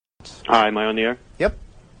Hi, am I on the air? Yep.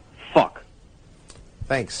 Fuck.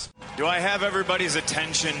 Thanks. Do I have everybody's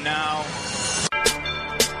attention now?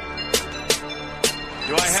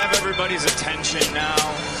 Do I have everybody's attention now?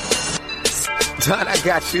 Don, I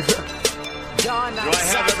got you. Do I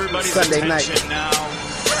have everybody's Sunday attention night. now?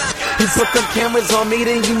 You put them cameras on me,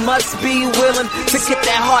 then you must be willing to get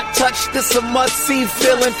that heart touch. This a must-see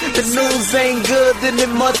feeling. The news ain't good, then it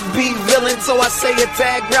must be villain. So I say a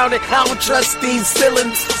tag grounded, I don't trust these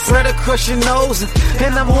ceilings. Spread across your nose,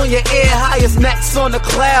 and I'm on your ear, highest necks on the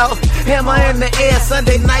cloud. Hammer in the air,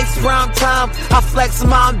 Sunday nights, prime time. I flex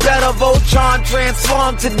mine better, Voltron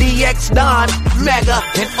transform to DX Don. Mega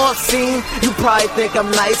and obscene. You probably think I'm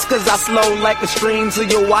nice, cause I slow like a stream to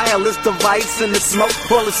your wireless device. And the smoke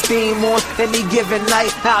full of steam on any given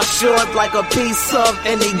night. I'll short like a piece of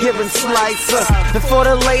any given slice. And for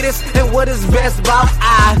the latest and what is best about,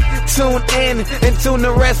 I tune in and tune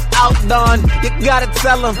the rest out, Don. You gotta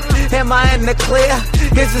tell them, am I in the clear?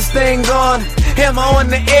 Is this thing on? Am I on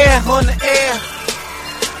the air? On the air.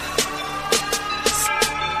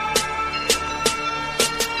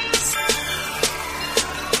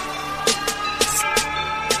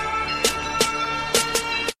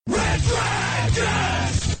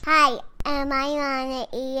 Hi, am I on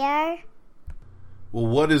the air? Well,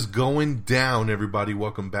 what is going down, everybody?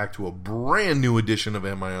 Welcome back to a brand new edition of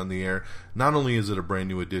Am I on the Air? Not only is it a brand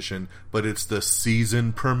new edition, but it's the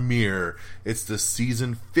season premiere. It's the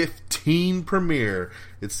season 15 premiere.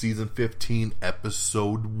 It's season 15,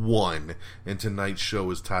 episode 1. And tonight's show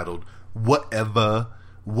is titled, Whatever.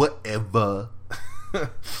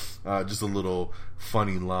 Just a little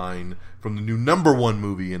funny line from the new #1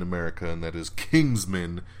 movie in America, and that is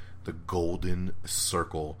Kingsman: The Golden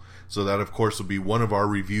Circle. So that, of course, will be one of our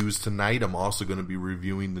reviews tonight. I'm also going to be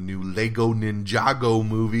reviewing the new Lego Ninjago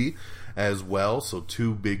movie as well. So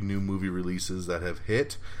 2 big new movie releases that have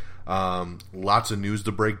hit. Lots of news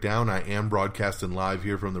to break down. I am broadcasting live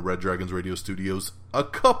here from the Red Dragons Radio Studios a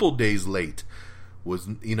couple days late.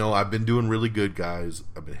 I've been doing really good, guys.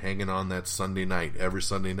 I've been hanging on that Sunday night. Every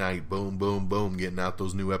Sunday night, boom, boom, boom, getting out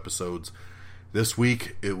those new episodes. This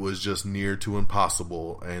week, it was just near to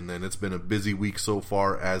impossible, and then it's been a busy week so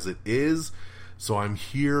far as it is. So I'm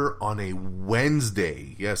here on a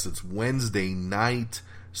Wednesday. Yes, it's Wednesday night,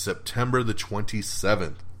 September the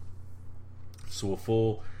 27th. So a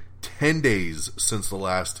full 10 days since the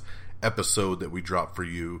last episode that we dropped for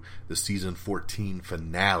you, the season 14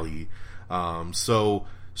 finale. So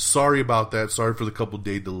sorry about that. Sorry for the couple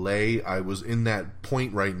day delay. I was in that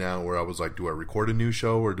point right now where I was like, do I record a new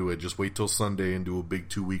show or do I just wait till Sunday and do a big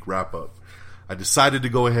 2-week wrap up? I decided to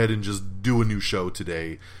go ahead and just do a new show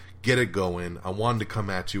today, get it going. I wanted to come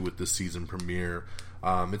at you with this season premiere.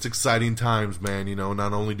 It's exciting times, man. You know,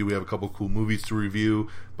 not only do we have a couple cool movies to review,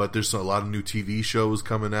 but there's a lot of new TV shows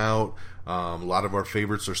coming out. A lot of our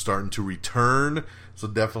favorites are starting to return. So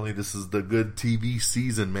definitely this is the good TV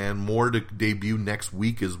season, man. More to debut next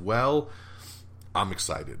week as well. I'm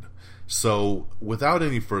excited. So without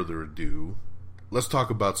any further ado, let's talk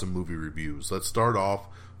about some movie reviews. Let's start off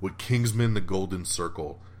with Kingsman: The Golden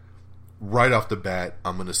Circle. Right off the bat,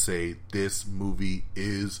 I'm going to say this movie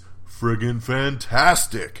is friggin'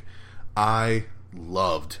 fantastic. I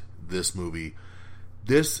loved this movie.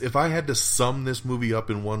 If I had to sum this movie up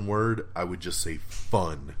in one word, I would just say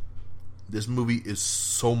fun. This movie is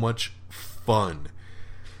so much fun.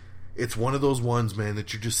 It's one of those ones, man,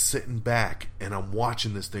 that you're just sitting back and I'm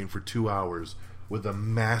watching this thing for 2 hours with a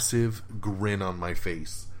massive grin on my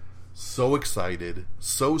face. So excited,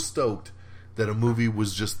 so stoked that a movie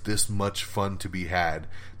was just this much fun to be had.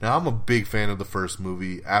 Now, I'm a big fan of the first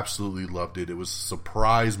movie. Absolutely loved it. It was a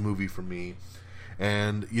surprise movie for me.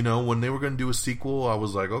 And, you know, when they were going to do a sequel, I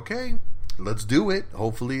was like, okay, let's do it.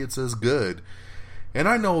 Hopefully it's as good. And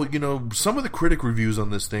I know, you know, some of the critic reviews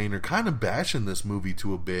on this thing are kind of bashing this movie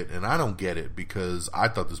to a bit, and I don't get it because I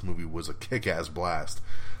thought this movie was a kick-ass blast.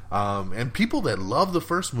 And people that love the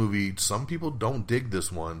first movie, some people don't dig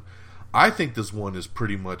this one. I think this one is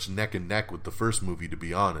pretty much neck and neck with the first movie, to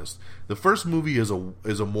be honest. The first movie is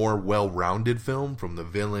a more well-rounded film, from the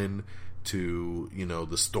villain to, you know,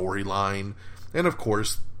 the storyline, and of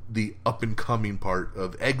course the up-and-coming part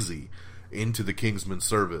of Eggsy into the Kingsman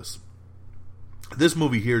service. This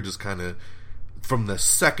movie here just kind of, from the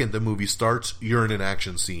second the movie starts, you're in an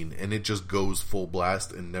action scene, and it just goes full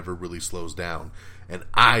blast and never really slows down. And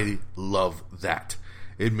I love that.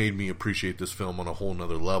 It made me appreciate this film on a whole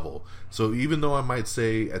nother level. So even though I might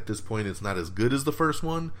say at this point it's not as good as the first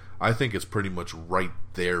one, I think it's pretty much right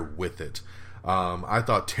there with it. I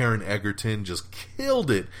thought Taron Egerton just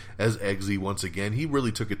killed it as Eggsy once again. He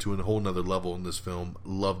really took it to a whole nother level in this film.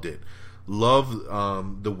 Loved it.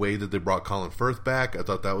 Love the way that they brought Colin Firth back. I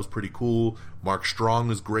thought that was pretty cool. Mark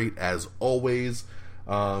Strong is great as always.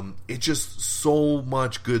 It's just so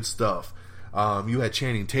much good stuff. You had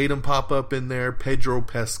Channing Tatum pop up in there, Pedro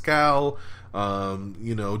Pascal,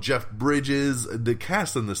 Jeff Bridges. The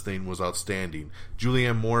cast in this thing was outstanding.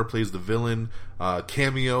 Julianne Moore plays the villain.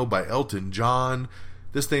 Cameo by Elton John.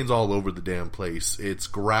 This thing's all over the damn place. It's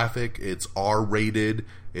graphic. It's R-rated.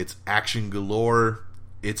 It's action galore.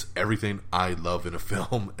 It's everything I love in a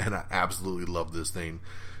film, and I absolutely love this thing.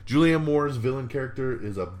 Julianne Moore's villain character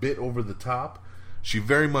is a bit over the top. She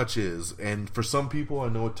very much is. And for some people, I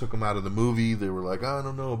know it took them out of the movie. They were like, I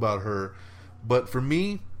don't know about her. But for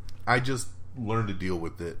me, I just learned to deal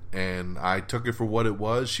with it. And I took it for what it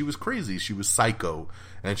was. She was crazy. She was psycho.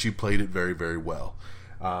 And she played it very, very well.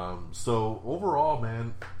 So overall,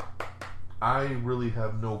 man, I really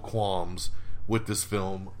have no qualms with this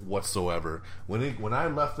film whatsoever. When I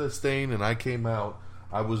left this thing and I came out,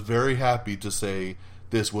 I was very happy to say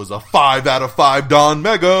this was a 5 out of 5 Don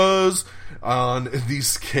Megas on the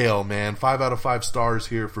scale, man. 5 out of 5 stars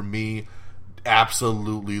here for me.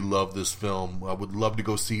 Absolutely love this film. I would love to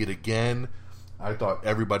go see it again. I thought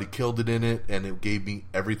everybody killed it in it, and it gave me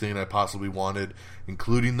everything I possibly wanted,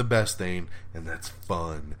 including the best thing, and that's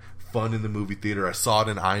fun. Fun in the movie theater. I saw it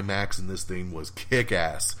in IMAX, and this thing was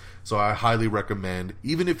kick-ass. So I highly recommend,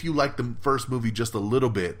 even if you like the first movie just a little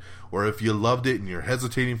bit, or if you loved it and you're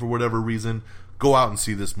hesitating for whatever reason, go out and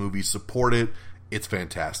see this movie. Support it. It's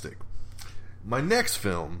fantastic. My next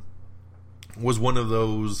film was one of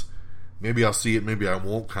those, maybe I'll see it, maybe I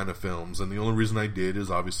won't kind of films. And the only reason I did is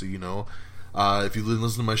obviously, if you've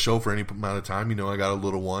listened to my show for any amount of time, I got a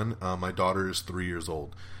little one. My daughter is 3 years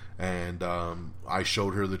old. And I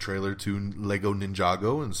showed her the trailer to Lego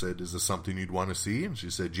Ninjago and said, is this something you'd want to see? And she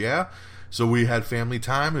said, yeah. So we had family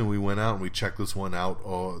time and we went out and we checked this one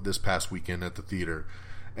out this past weekend at the theater.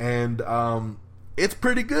 And it's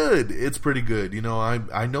pretty good. It's pretty good.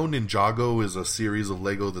 I know Ninjago is a series of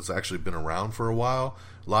Lego that's actually been around for a while.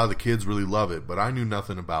 A lot of the kids really love it, but I knew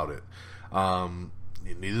nothing about it.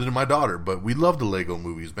 Neither did my daughter, but we love the Lego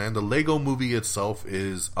movies, man. The Lego movie itself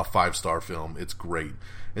is a 5-star film. It's great.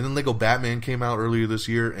 And then Lego Batman came out earlier this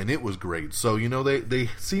year, and it was great. So, they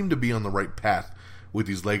seem to be on the right path with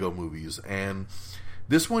these Lego movies. And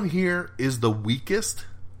this one here is the weakest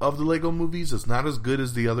of the Lego movies. It's not as good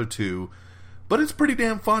as the other two, but it's pretty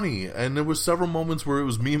damn funny. And there was several moments where it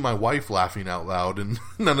was me and my wife laughing out loud and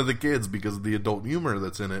none of the kids because of the adult humor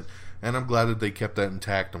that's in it. And I'm glad that they kept that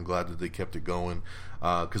intact. I'm glad that they kept it going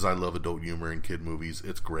because I love adult humor in kid movies.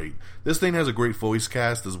 It's great. This thing has a great voice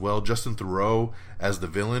cast as well. Justin Theroux as the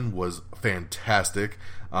villain was fantastic.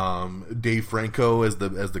 Dave Franco as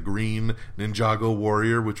the green Ninjago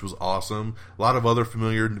warrior, which was awesome. A lot of other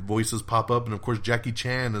familiar voices pop up. And of course Jackie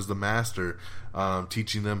Chan as the master,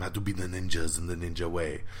 teaching them how to be the ninjas in the ninja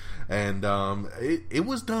way. And it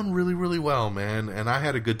was done really, really well, man. And I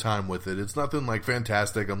had a good time with it. It's nothing like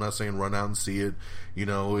fantastic. I'm not saying run out and see it,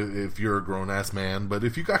 if you're a grown-ass man. But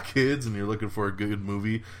if you got kids and you're looking for a good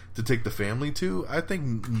movie to take the family to, I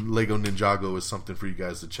think Lego Ninjago is something for you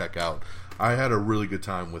guys to check out. I had a really good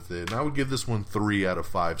time with it. And I would give this one 3 out of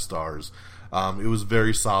 5 stars. It was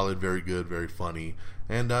very solid, very good, very funny.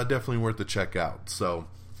 And definitely worth the check out. So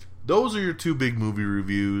those are your 2 big movie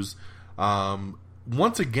reviews.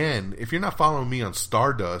 Once again, if you're not following me on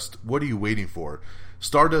Stardust, what are you waiting for?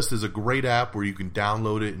 Stardust is a great app where you can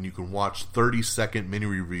download it and you can watch 30-second mini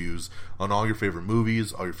reviews on all your favorite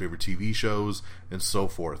movies, all your favorite TV shows, and so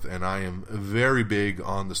forth. And I am very big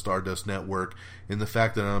on the Stardust network in the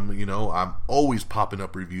fact that I'm always popping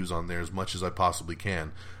up reviews on there as much as I possibly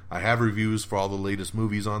can. I have reviews for all the latest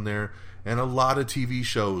movies on there and a lot of TV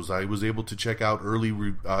shows. I was able to check out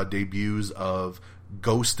early debuts of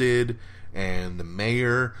Ghosted and The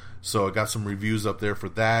Mayor, so I got some reviews up there for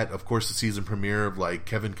that. Of course, the season premiere of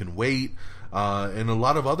Kevin Can Wait, and a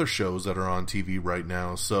lot of other shows that are on TV right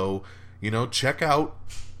now. So, check out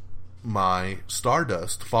my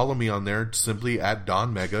Stardust. Follow me on there, simply at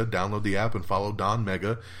Don Mega. Download the app and follow Don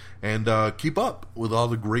Mega, and keep up with all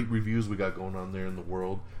the great reviews we got going on there in the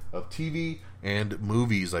world of TV and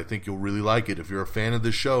movies. I think you'll really like it. If you're a fan of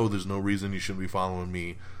the show, there's no reason you shouldn't be following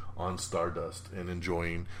me on Stardust and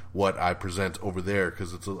enjoying what I present over there,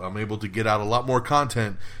 because I'm able to get out a lot more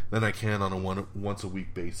content than I can on a once a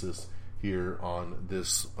week basis here on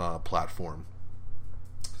this platform.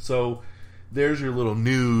 So there's your little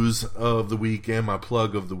news of the week and my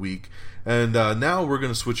plug of the week. And now we're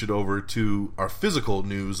going to switch it over to our physical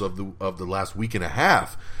news of the last week and a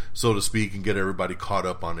half, so to speak, and get everybody caught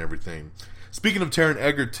up on everything. Speaking of Taron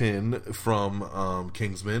Egerton from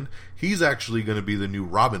Kingsman, he's actually going to be the new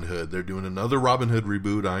Robin Hood. They're doing another Robin Hood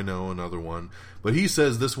reboot. I know, another one. But he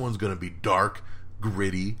says this one's going to be dark,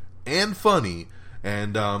 gritty, and funny.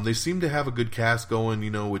 And they seem to have a good cast going,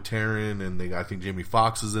 with Taron. And I think Jamie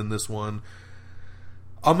Foxx is in this one.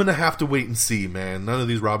 I'm going to have to wait and see, man. None of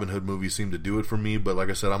these Robin Hood movies seem to do it for me, but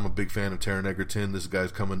like I said, I'm a big fan of Taron Egerton. This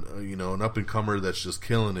guy's coming, an up-and-comer that's just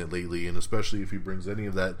killing it lately, and especially if he brings any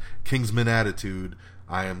of that Kingsman attitude,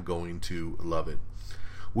 I am going to love it.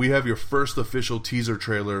 We have your first official teaser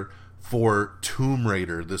trailer for Tomb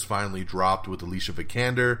Raider. This finally dropped with Alicia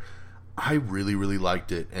Vikander. I really, really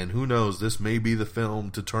liked it, and who knows, this may be the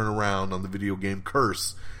film to turn around on the video game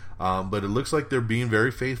Curse. But it looks like they're being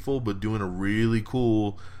very faithful, but doing a really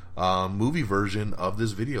cool movie version of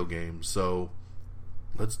this video game. So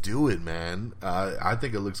let's do it, man. I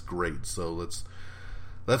think it looks great. So let's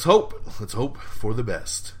hope. Let's hope for the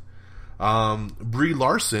best. Brie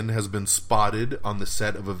Larson has been spotted on the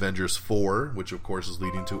set of Avengers 4, which of course is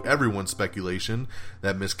leading to everyone's speculation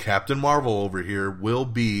that Miss Captain Marvel over here will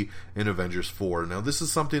be in Avengers 4. Now, this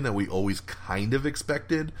is something that we always kind of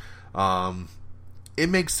expected. It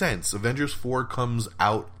makes sense. Avengers 4 comes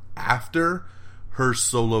out after her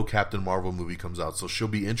solo Captain Marvel movie comes out. So she'll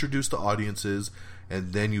be introduced to audiences,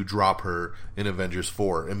 and then you drop her in Avengers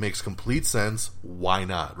 4. It makes complete sense. Why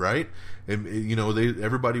not, right? And,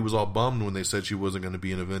 everybody was all bummed when they said she wasn't going to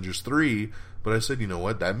be in Avengers 3. But I said, you know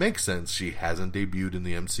what? That makes sense. She hasn't debuted in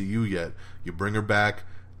the MCU yet. You bring her back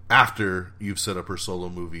after you've set up her solo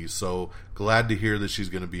movie. So glad to hear that she's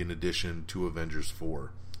going to be an addition to Avengers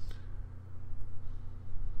 4.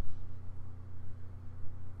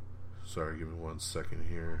 Sorry, give me 1 second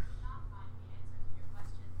here.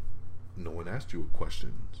 No one asked you a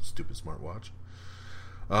question, stupid smartwatch.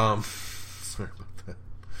 Sorry about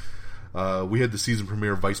that. We had the season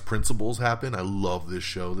premiere of Vice Principals happen. I love this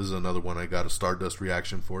show. This is another one I got a Stardust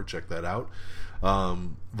reaction for. Check that out.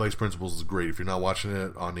 Vice Principals is great. If you're not watching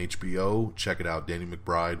it on HBO, check it out. Danny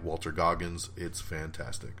McBride, Walter Goggins. It's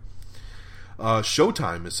fantastic.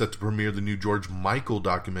 Showtime is set to premiere the new George Michael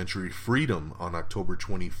documentary Freedom on October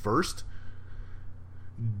 21st.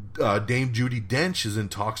 Dame Judi Dench is in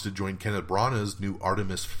talks to join Kenneth Branagh's new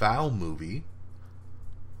Artemis Fowl movie.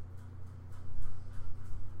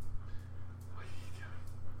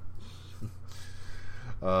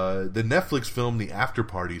 The Netflix film The After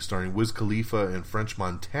Party, starring Wiz Khalifa and French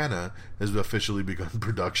Montana, has officially begun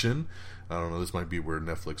production. I don't know, this might be where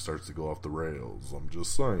Netflix starts to go off the rails. I'm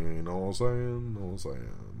just saying, you know what I'm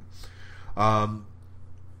saying?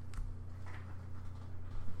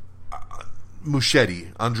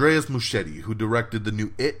 Muschietti, Andreas Muschietti, who directed the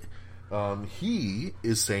new It, he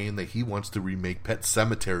is saying that he wants to remake Pet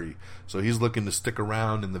Sematary. So he's looking to stick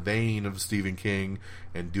around in the vein of Stephen King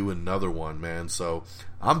and do another one, man. So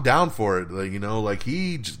I'm down for it.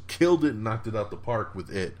 He just killed it and knocked it out the park with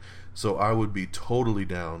It. So I would be totally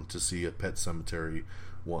down to see a Pet Sematary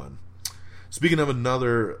one. Speaking of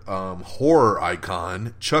another horror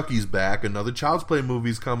icon, Chucky's back. Another Child's Play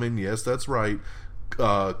movie's coming. Yes, that's right.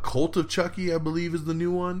 Cult of Chucky, I believe, is the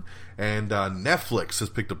new one. And Netflix has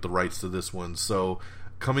picked up the rights to this one. So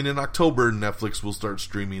coming in October, Netflix will start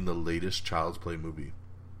streaming the latest Child's Play movie.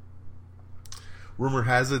 Rumor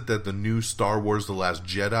has it that the new Star Wars The Last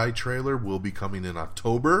Jedi trailer will be coming in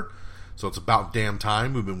October. So it's about damn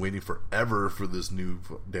time. We've been waiting forever for this new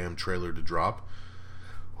damn trailer to drop.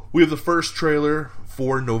 We have the first trailer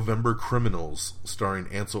for November Criminals, starring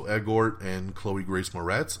Ansel Elgort and Chloe Grace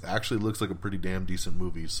Moretz. Actually looks like a pretty damn decent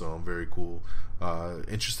movie, so I'm very cool.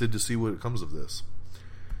 Interested to see what comes of this.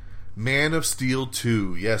 Man of Steel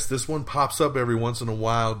 2. Yes, this one pops up every once in a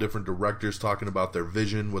while. Different directors talking about their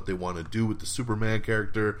vision, what they want to do with the Superman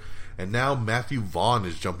character. And now Matthew Vaughn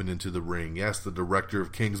is jumping into the ring. Yes, the director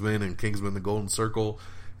of Kingsman and Kingsman The Golden Circle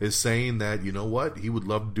is saying that, you know what, he would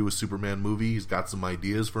love to do a Superman movie. He's got some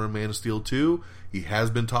ideas for a Man of Steel 2. He has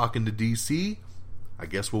been talking to DC. I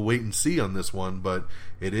guess we'll wait and see on this one, but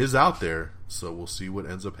it is out there, so we'll see what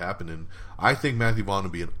ends up happening. I think Matthew Vaughn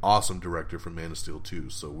would be an awesome director for Man of Steel 2,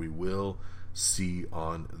 so we will see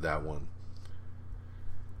on that one.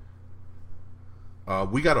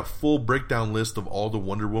 We got a full breakdown list of all the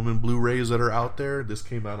Wonder Woman Blu-rays that are out there. This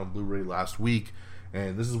came out on Blu-ray last week,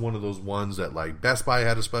 and this is one of those ones that, like, Best Buy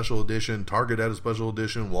had a special edition, Target had a special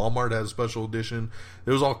edition, Walmart had a special edition.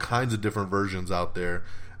 There was all kinds of different versions out there.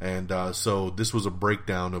 And so this was a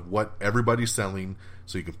breakdown of what everybody's selling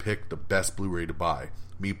so you can pick the best Blu-ray to buy.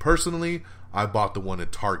 Me personally, I bought the one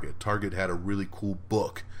at Target. Target had a really cool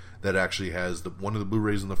book that actually has one of the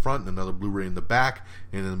Blu-rays in the front and another Blu-ray in the back,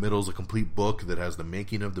 and in the middle is a complete book that has the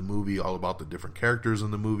making of the movie, all about the different characters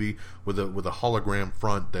in the movie, with a hologram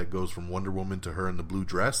front that goes from Wonder Woman to her in the blue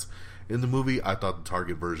dress. In the movie, I thought the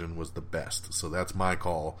Target version was the best, so that's my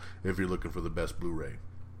call if you're looking for the best Blu-ray.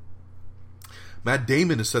 Matt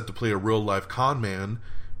Damon is set to play a real-life con man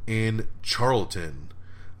in Charlton.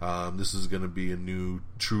 This is going to be a new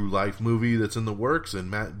true life movie that's in the works, and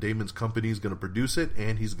Matt Damon's company is going to produce it,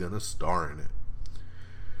 and he's going to star in it.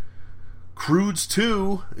 Croods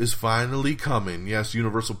 2 is finally coming. Yes,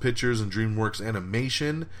 Universal Pictures and DreamWorks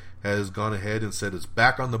Animation has gone ahead and said it's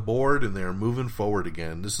back on the board, and they are moving forward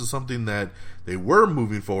again. This is something that they were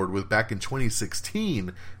moving forward with back in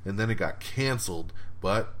 2016, and then it got canceled,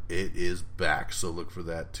 but it is back, so look for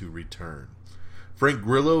that to return. Frank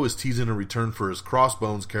Grillo is teasing a return for his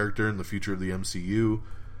Crossbones character in the future of the MCU.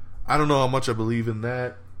 I don't know how much I believe in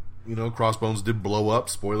that. You know, Crossbones did blow up,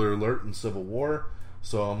 spoiler alert, in Civil War.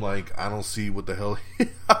 So I'm like, I don't see what the hell,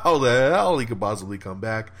 how the hell he could possibly come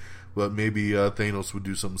back. But maybe Thanos would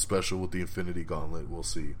do something special with the Infinity Gauntlet. We'll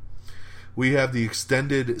see. We have the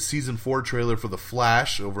extended Season 4 trailer for The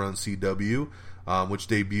Flash over on CW, which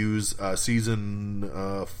debuts,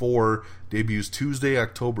 Season 4 debuts Tuesday,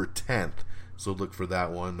 October 10th. So look for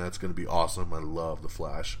that one. That's going to be awesome. I love The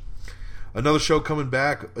Flash. Another show coming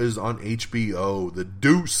back is on HBO. The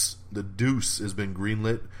Deuce. The Deuce has been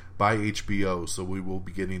greenlit by HBO. So we will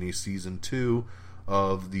be getting a Season 2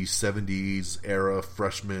 of the 70s era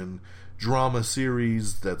freshman drama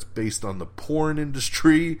series that's based on the porn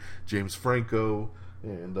industry. James Franco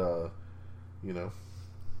and,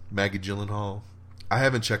 Maggie Gyllenhaal. I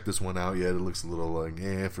haven't checked this one out yet. It looks a little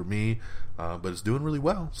like, for me. But it's doing really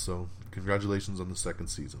well. So congratulations on the second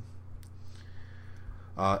season.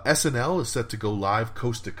 SNL is set to go live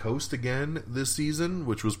coast to coast again this season,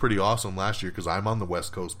 which was pretty awesome last year because I'm on the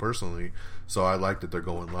West Coast personally, so I like that they're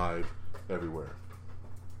going live everywhere.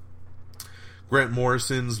 Grant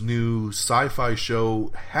Morrison's new sci-fi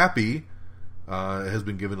show Happy has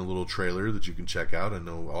been given a little trailer that you can check out. I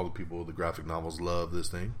know all the people with the graphic novels love this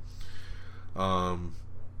thing.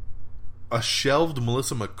 A shelved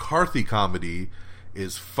Melissa McCarthy comedy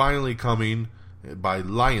is finally coming by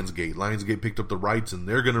Lionsgate. Lionsgate picked up the rights and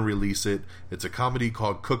they're going to release it. It's a comedy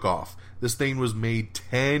called Cook Off. This thing was made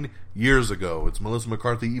 10 years ago. It's Melissa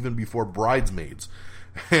McCarthy even before Bridesmaids.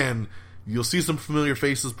 And you'll see some familiar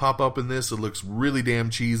faces pop up in this. It looks really damn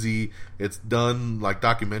cheesy. It's done like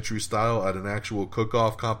documentary style at an actual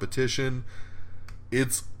cook-off competition.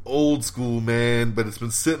 It's old school, man, but it's been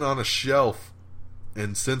sitting on a shelf.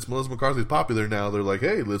 And since Melissa McCarthy is popular now, they're like,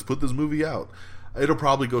 hey, let's put this movie out. It'll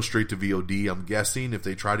probably go straight to VOD, I'm guessing. If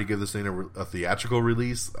they try to give this thing a theatrical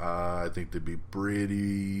release, I think they'd be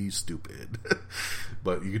pretty stupid.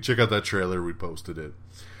 But you can check out that trailer. We posted it.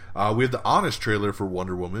 We have the Honest trailer for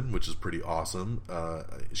Wonder Woman, which is pretty awesome.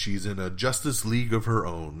 She's in a Justice League of her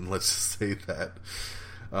own. Let's just say that.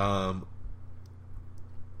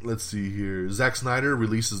 Let's see here. Zack Snyder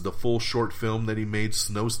releases the full short film that he made,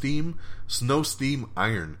 Snow Steam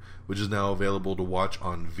Iron, which is now available to watch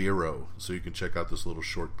on Vero. So you can check out this little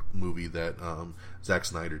short movie that Zack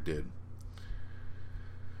Snyder did.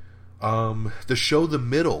 The show The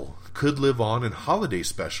Middle could live on in holiday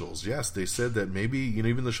specials. Yes, they said that maybe,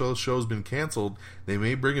 even the show's been canceled, they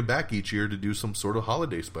may bring it back each year to do some sort of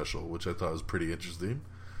holiday special, which I thought was pretty interesting.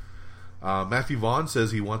 Matthew Vaughn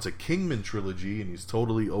says he wants a Kingman trilogy and he's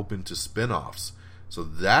totally open to spin-offs. So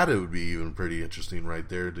that would be even pretty interesting right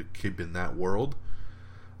there to keep in that world.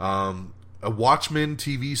 A Watchmen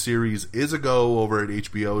TV series is a go over at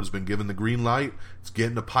HBO. It's been given the green light. It's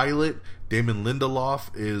getting a pilot. Damon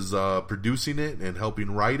Lindelof is producing it and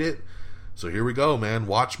helping write it. So here we go, man.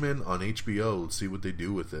 Watchmen on HBO. Let's see what they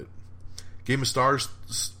do with it. Game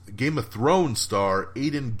of Thrones star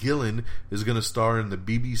Aidan Gillen is going to star in the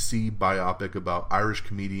BBC biopic about Irish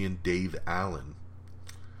comedian Dave Allen.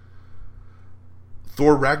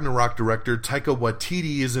 Thor Ragnarok director Taika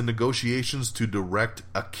Waititi is in negotiations to direct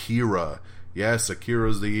Akira. Yes, Akira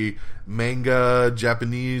is the manga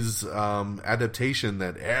Japanese adaptation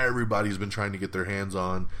that everybody's been trying to get their hands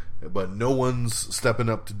on, but no one's stepping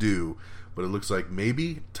up to do. But it looks like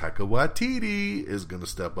maybe Taika Waititi is going to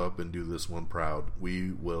step up and do this one proud.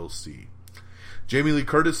 We will see. Jamie Lee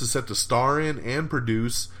Curtis is set to star in and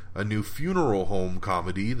produce a new funeral home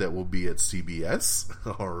comedy that will be at CBS.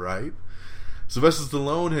 All right. Sylvester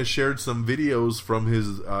Stallone has shared some videos from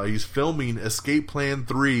his... he's filming Escape Plan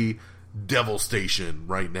 3 Devil Station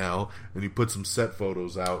right now. And he put some set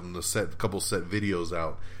photos out and a couple set videos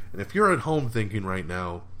out. And if you're at home thinking right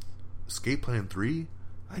now, Escape Plan 3?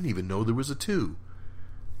 I didn't even know there was a 2.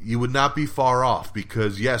 you would not be far off,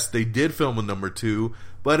 because yes, they did film a number 2,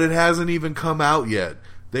 but it hasn't even come out yet.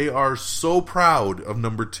 They are so proud of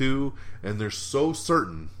number 2, and they're so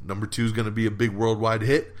certain number 2 is going to be a big worldwide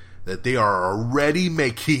hit that they are already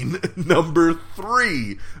making number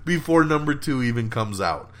 3 before number 2 even comes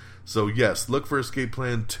out. So yes, look for Escape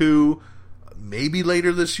Plan 2, maybe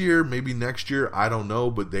later this year, maybe next year, I don't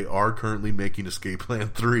know, but they are currently making Escape Plan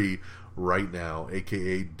 3 right now,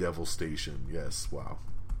 aka Devil Station. Yes, wow.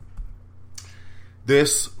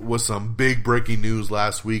 This was some big breaking news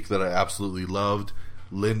last week that I absolutely loved.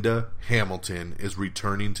 Linda Hamilton is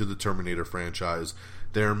returning to the Terminator franchise.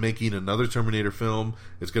 They're making another Terminator film.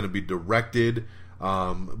 It's going to be directed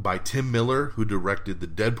by Tim Miller, who directed the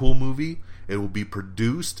Deadpool movie. It will be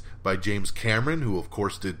produced by James Cameron, who of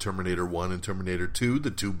course did Terminator 1 and Terminator 2,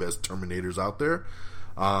 the 2 best Terminators out there.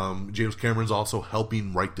 James Cameron's also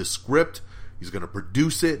helping write the script. He's going to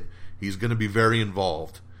produce it. He's going to be very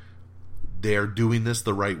involved. They're doing this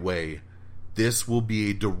the right way. This will be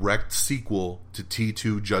a direct sequel to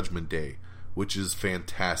T2 Judgment Day, which is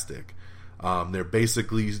fantastic. They're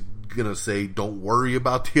basically going to say, don't worry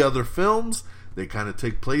about the other films. They kind of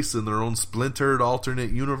take place in their own splintered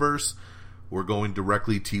alternate universe. We're going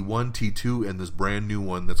directly T1, T2, and this brand new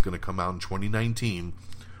one that's going to come out in 2019.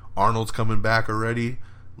 Arnold's coming back already.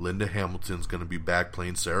 Linda Hamilton's going to be back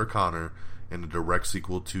playing Sarah Connor in a direct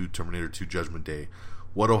sequel to Terminator 2 Judgment Day.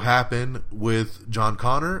 What'll happen with John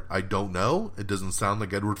Connor, I don't know. It doesn't sound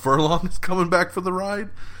like Edward Furlong is coming back for the ride.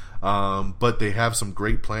 But they have some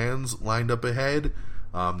great plans lined up ahead.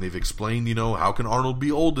 They've explained, how can Arnold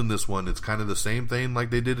be old in this one? It's kind of the same thing like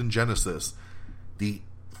they did in Genesis. The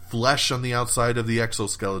flesh on the outside of the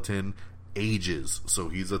exoskeleton ages. So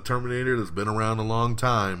he's a Terminator that's been around a long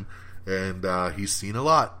time, and he's seen a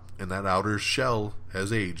lot. And that outer shell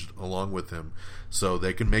has aged along with him. So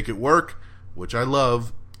they can make it work, which I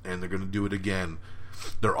love, and they're going to do it again.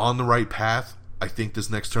 They're on the right path. I think this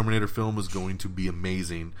next Terminator film is going to be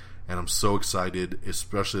amazing, and I'm so excited,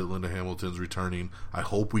 especially that Linda Hamilton's returning. I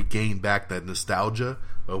hope we gain back that nostalgia.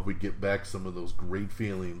 I hope we get back some of those great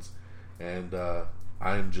feelings, and I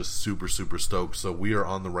am just super, super stoked. So we are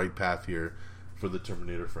on the right path here for the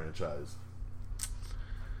Terminator franchise.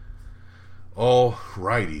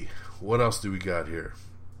 Alrighty, what else do we got here?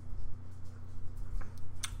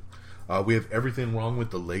 We have Everything Wrong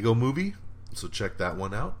with the Lego Movie, so check that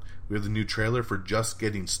one out. We have the new trailer for Just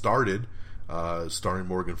Getting Started, starring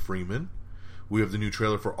Morgan Freeman. We have the new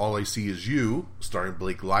trailer for All I See Is You, starring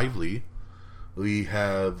Blake Lively. We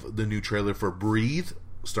have the new trailer for Breathe,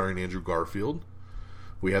 starring Andrew Garfield.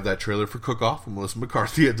 We have that trailer for Cook Off from Melissa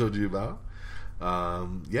McCarthy I told you about.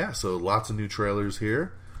 So lots of new trailers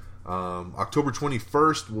here. October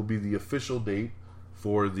 21st will be the official date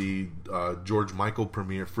for the George Michael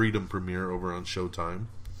premiere, Freedom premiere over on Showtime.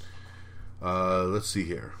 Let's see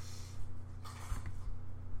here.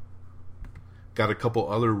 Got a couple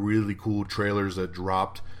other really cool trailers that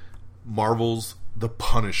dropped. Marvel's The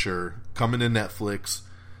Punisher coming to Netflix.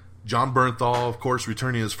 John Bernthal, of course,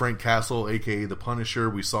 returning as Frank Castle, aka The Punisher.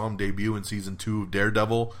 We saw him debut in season 2 of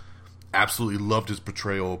Daredevil. Absolutely loved his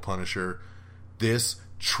portrayal of Punisher. This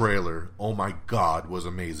trailer, oh my god, was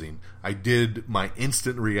amazing. I did my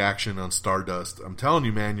instant reaction on Stardust. I'm telling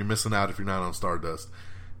you, man, you're missing out if you're not on Stardust.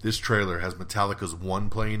 This trailer has Metallica's One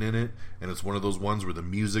playing in it, and it's one of those ones where the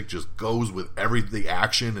music just goes with the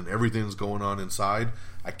action and everything that's going on inside.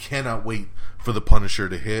 I cannot wait for The Punisher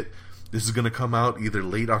to hit. This is going to come out either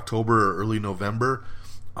late October or early November.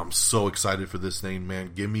 I'm so excited for this thing,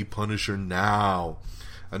 man. Give me Punisher now.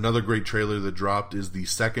 Another great trailer that dropped is the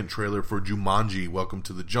second trailer for Jumanji, Welcome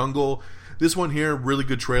to the Jungle. This one here, really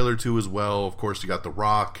good trailer too as well. Of course, you got The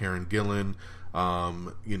Rock, Karen Gillan,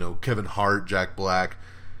 Kevin Hart, Jack Black.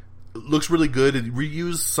 It looks really good. It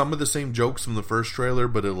reused some of the same jokes from the first trailer,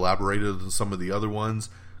 but it elaborated on some of the other ones.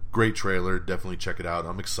 Great trailer. Definitely check it out.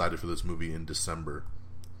 I'm excited for this movie in December.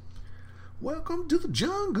 Welcome to the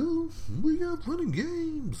jungle. We got plenty of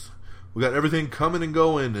games. We got everything coming and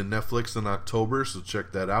going in Netflix in October, so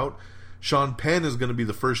check that out. Sean Penn is going to be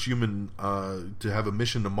the first human to have a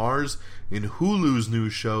mission to Mars in Hulu's new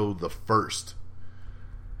show, The First.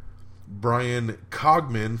 Brian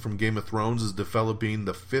Cogman from Game of Thrones is developing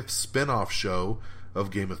the 5th spin-off show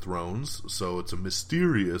of Game of Thrones, so it's a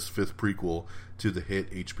mysterious 5th prequel to the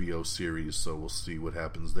hit HBO series, so we'll see what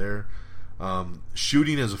happens there.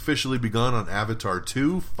 Shooting has officially begun on Avatar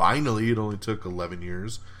 2. Finally, it only took 11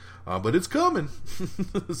 years. But it's coming.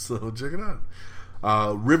 So check it out.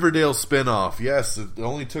 Riverdale spinoff. Yes, it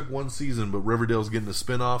only took one season, but Riverdale's getting a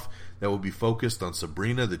spinoff that will be focused on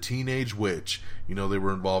Sabrina the Teenage Witch. You know, they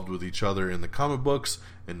were involved with each other in the comic books,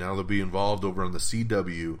 and now they'll be involved over on the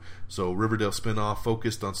CW. So Riverdale spinoff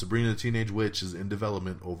focused on Sabrina the Teenage Witch is in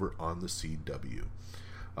development over on the CW.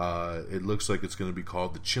 It looks like it's going to be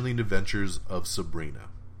called The Chilling Adventures of Sabrina.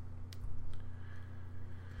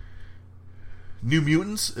 New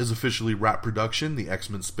Mutants is officially wrapped production. The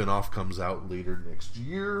X-Men spinoff comes out later next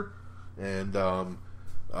year. And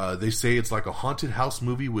they say it's like a haunted house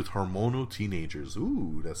movie with hormonal teenagers.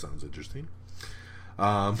 Ooh, that sounds interesting.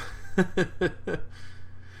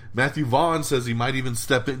 Matthew Vaughn says he might even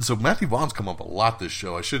step in. So Matthew Vaughn's come up a lot this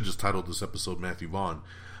show. I should have just titled this episode Matthew Vaughn.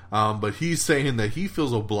 But he's saying that he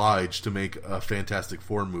feels obliged to make a Fantastic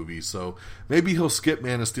Four movie. So maybe he'll skip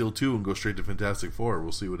Man of Steel 2 and go straight to Fantastic Four.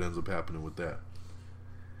 We'll see what ends up happening with that.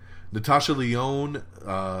 Natasha Lyonne,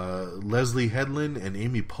 Leslie Headland, and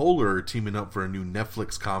Amy Poehler are teaming up for a new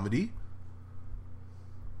Netflix comedy.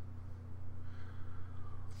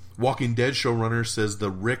 Walking Dead showrunner says the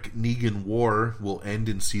Rick Negan War will end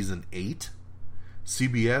in season 8.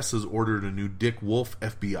 CBS has ordered a new Dick Wolf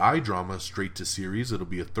FBI drama straight to series. It'll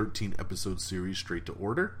be a 13-episode series straight to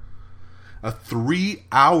order. A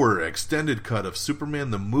 3-hour extended cut of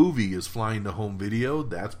Superman the movie is flying to home video.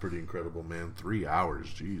 That's pretty incredible, man. 3 hours,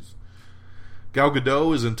 jeez. Gal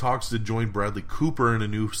Gadot is in talks to join Bradley Cooper in a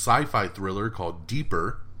new sci-fi thriller called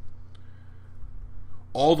Deeper.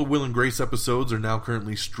 All the Will and Grace episodes are now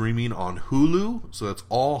currently streaming on Hulu, so that's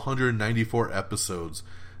all 194 episodes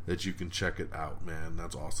that you can check it out, man.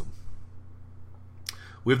 That's awesome.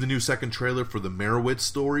 We have the new second trailer for the Merowitz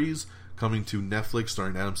stories coming to Netflix,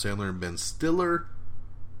 starring Adam Sandler and Ben Stiller.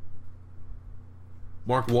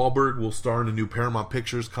 Mark Wahlberg will star in a new Paramount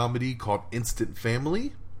Pictures comedy called Instant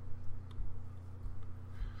Family.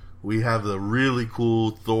 We have the really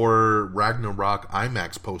cool Thor Ragnarok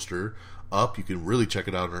IMAX poster up. You can really check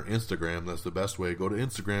it out on our Instagram. That's the best way. Go to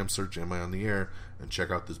Instagram, search Am I on the Air, and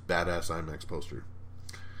check out this badass IMAX poster.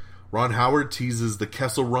 Ron Howard teases the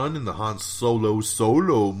Kessel Run in the Han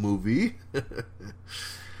Solo movie.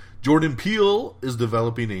 Jordan Peele is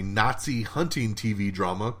developing a Nazi hunting TV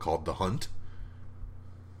drama called The Hunt.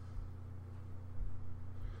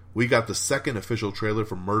 We got the second official trailer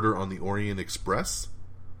for Murder on the Orient Express.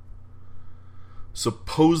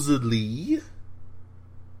 Supposedly,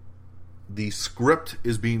 the script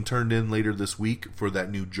is being turned in later this week for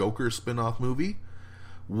that new Joker spin-off movie.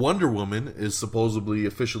 Wonder Woman is supposedly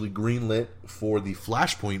officially greenlit for the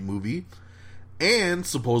Flashpoint movie. And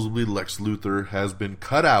supposedly Lex Luthor has been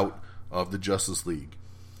cut out of the Justice League.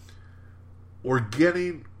 We're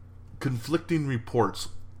getting conflicting reports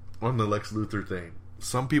on the Lex Luthor thing.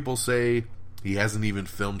 Some people say he hasn't even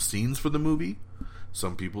filmed scenes for the movie.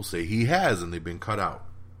 Some people say he has and they've been cut out.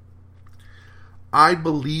 I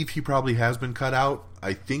believe he probably has been cut out.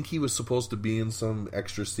 I think he was supposed to be in some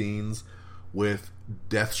extra scenes with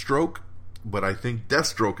Deathstroke, but I think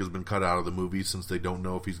Deathstroke has been cut out of the movie since they don't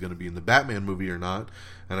know if he's going to be in the Batman movie or not.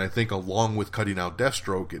 And I think along with cutting out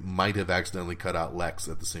Deathstroke, it might have accidentally cut out Lex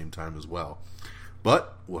at the same time as well.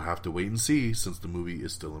 But we'll have to wait and see since the movie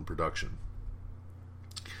is still in production.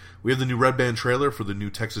 We have the new Red Band trailer for the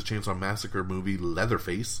new Texas Chainsaw Massacre movie,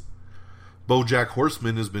 Leatherface. BoJack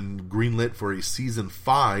Horseman has been greenlit for a season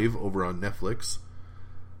 5 over on Netflix.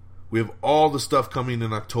 We have all the stuff coming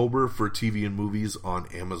in October for TV and movies on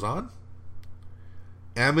Amazon.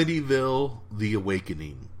 Amityville: The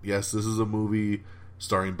Awakening. Yes, this is a movie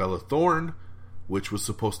starring Bella Thorne, which was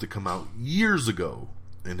supposed to come out years ago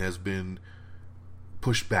and has been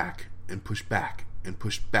pushed back and pushed back and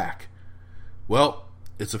pushed back. Well,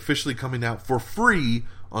 it's officially coming out for free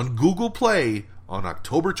on Google Play on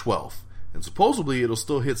October 12th. And supposedly it'll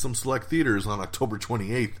still hit some select theaters on October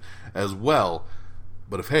 28th as well.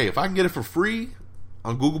 But if I can get it for free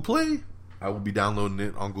on Google Play, I will be downloading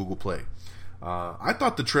it on Google Play. I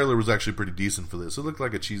thought the trailer was actually pretty decent for this. It looked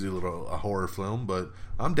like a cheesy little horror film, but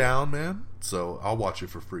I'm down, man. So I'll watch it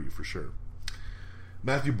for free for sure.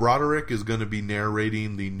 Matthew Broderick is going to be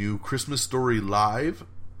narrating the new Christmas Story live.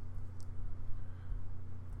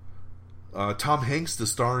 Tom Hanks to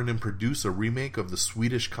star in and produce a remake of the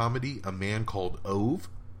Swedish comedy A Man Called Ove.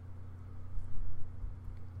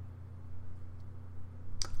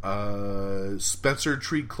 Spencer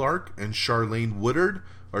Treat Clark and Charlene Woodard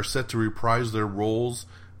are set to reprise their roles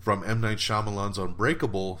from M. Night Shyamalan's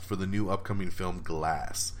Unbreakable for the new upcoming film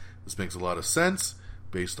Glass. This makes a lot of sense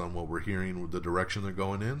based on what we're hearing with the direction they're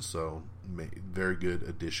going in, so very good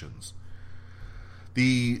additions.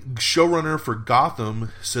 The showrunner for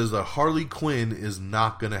Gotham says that Harley Quinn is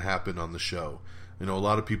not going to happen on the show. You know, a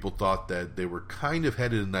lot of people thought that they were kind of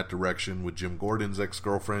headed in that direction with Jim Gordon's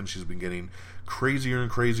ex-girlfriend. She's been getting crazier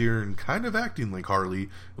and crazier and kind of acting like Harley,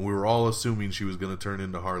 and we were all assuming she was going to turn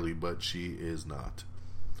into Harley, but she is not.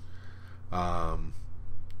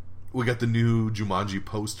 We got the new Jumanji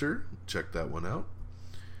poster. Check that one out.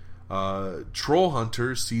 Troll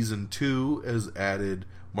Hunter Season 2 has added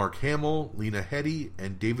Mark Hamill, Lena Headey,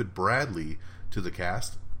 and David Bradley to the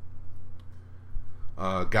cast.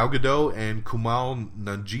 Gal Gadot and Kumail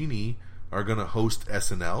Nanjiani are going to host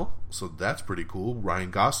SNL, so that's pretty cool. Ryan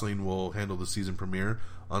Gosling will handle the season premiere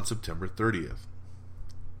on September 30th.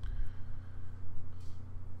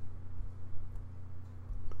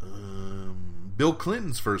 Bill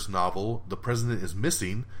Clinton's first novel, The President is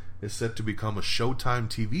Missing, is set to become a Showtime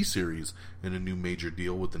TV series in a new major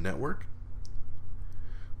deal with the network.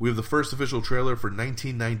 We have the first official trailer for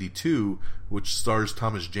 1992, which stars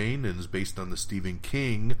Thomas Jane and is based on the Stephen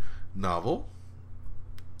King novel.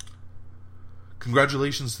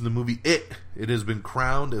 Congratulations to the movie It. It has been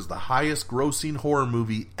crowned as the highest grossing horror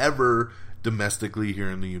movie ever domestically here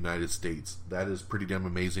in the United States. That is pretty damn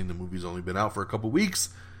amazing. The movie's only been out for a couple weeks,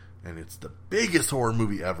 and it's the biggest horror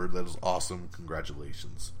movie ever. That is awesome.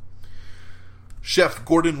 Congratulations. Chef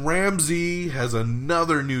Gordon Ramsay has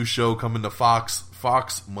another new show coming to Fox.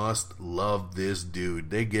 Fox must love this dude.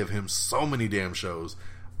 They give him so many damn shows.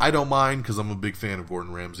 I don't mind because I'm a big fan of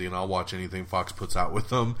Gordon Ramsay, and I'll watch anything Fox puts out with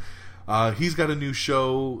him. He's got a new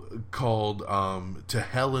show called To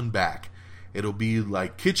Hell and Back. It'll be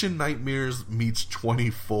like Kitchen Nightmares meets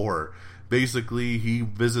 24. Basically, he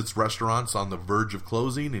visits restaurants on the verge of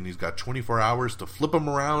closing, and he's got 24 hours to flip them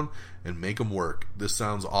around and make them work. This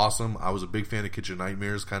sounds awesome. I was a big fan of Kitchen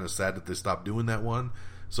Nightmares. Kind of sad that they stopped doing that one.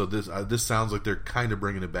 So this sounds like they're kind of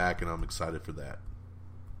bringing it back, and I'm excited for that.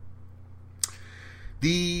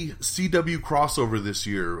 The CW crossover this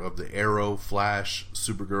year of the Arrow, Flash,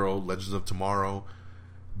 Supergirl, Legends of Tomorrow,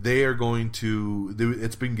 they are going to...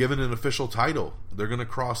 It's been given an official title. They're going to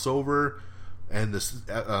cross over... And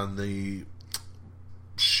the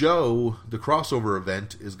show, the crossover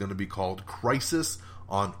event, is going to be called Crisis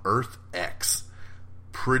on Earth X.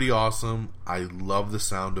 Pretty awesome. I love the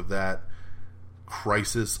sound of that.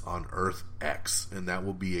 Crisis on Earth X. And that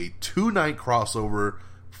will be a 2-night crossover,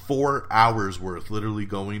 4 hours worth, literally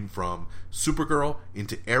going from Supergirl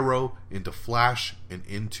into Arrow, into Flash, and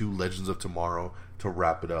into Legends of Tomorrow to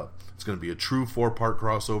wrap it up. It's going to be a true 4-part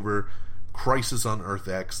crossover. Crisis on Earth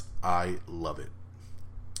X. I love it.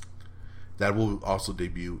 That will also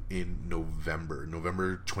debut in November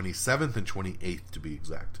 27th and 28th to be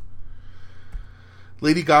exact.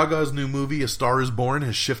 Lady Gaga's new movie, A Star is Born,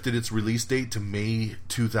 has shifted its release date to May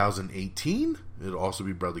 2018. It'll also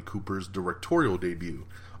be Bradley Cooper's directorial debut.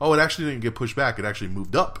 Oh, it actually didn't get pushed back. It actually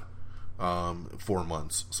moved up 4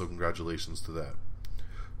 months. So congratulations to that.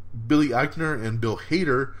 Billy Eichner and Bill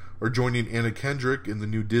Hader are joining Anna Kendrick in the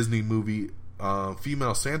new Disney movie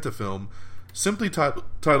female Santa film, simply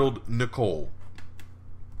titled Nicole.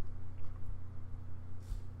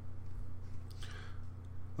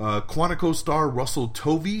 Quantico star Russell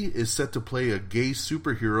Tovey is set to play a gay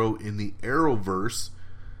superhero in the Arrowverse.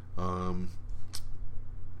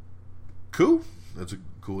 Cool. That's a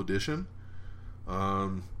cool addition. Give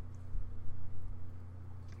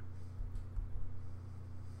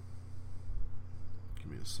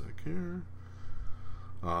me a sec here.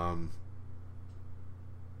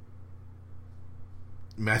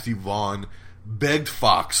 Matthew Vaughn begged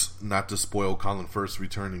Fox not to spoil Colin Firth's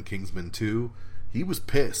return in Kingsman 2. He was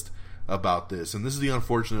pissed about this. And this is the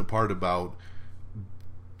unfortunate part about,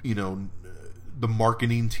 you know, the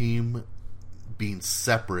marketing team being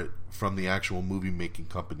separate from the actual movie-making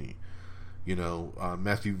company. You know,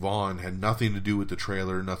 Matthew Vaughn had nothing to do with the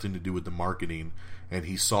trailer, nothing to do with the marketing. And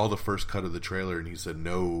he saw the first cut of the trailer and he said,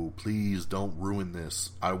 no, please don't ruin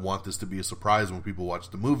this. I want this to be a surprise when people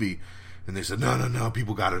watch the movie. And they said, no,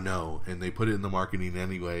 people gotta know. And they put it in the marketing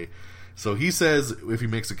anyway. So he says if he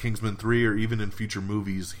makes a Kingsman 3 or even in future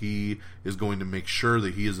movies, he is going to make sure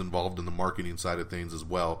that he is involved in the marketing side of things as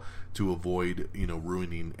well to avoid, you know,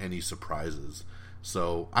 ruining any surprises.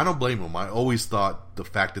 So I don't blame him. I always thought the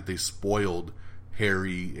fact that they spoiled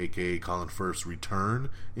Harry, aka Colin Firth's return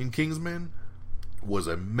in Kingsman, was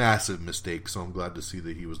a massive mistake. So I'm glad to see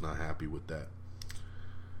that he was not happy with that.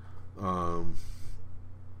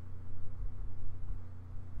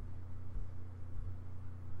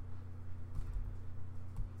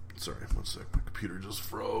 Sorry, 1 sec. My computer just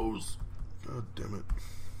froze. God damn it.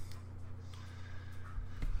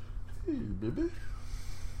 Hey, baby.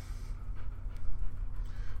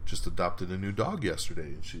 Just adopted a new dog yesterday,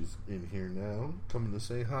 and she's in here now, coming to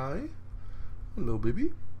say hi. Hello,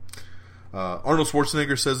 baby. Arnold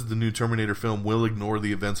Schwarzenegger says that the new Terminator film will ignore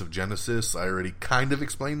the events of Genesis. I already kind of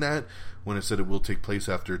explained that when I said it will take place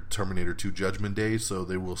after Terminator 2 Judgment Day, so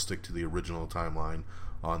they will stick to the original timeline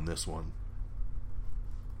on this one.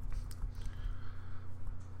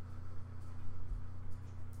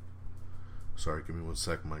 Sorry, give me 1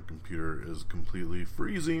 sec. My computer is completely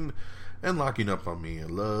freezing and locking up on me. I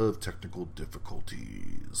love technical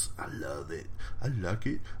difficulties. I love it. I like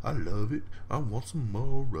it. I love it. I want some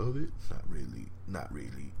more of it. Not really. Not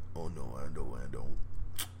really. Oh, no, I don't.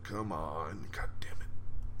 Come on. God damn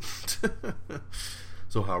it.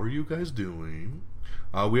 So how are you guys doing?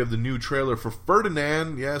 We have the new trailer for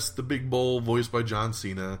Ferdinand. Yes, the big bull voiced by John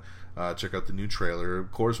Cena. Check out the new trailer.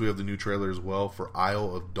 Of course, we have the new trailer as well for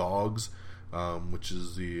Isle of Dogs, which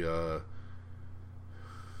is the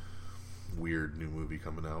weird new movie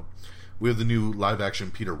coming out. We have the new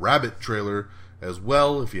live-action Peter Rabbit trailer as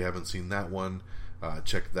well. If you haven't seen that one,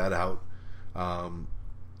 check that out.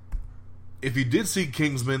 If you did see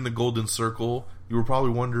Kingsman: The Golden Circle, you were probably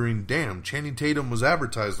wondering, damn, Channing Tatum was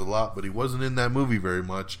advertised a lot, but he wasn't in that movie very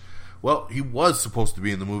much. Well, he was supposed to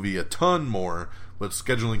be in the movie a ton more, but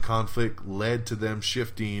scheduling conflict led to them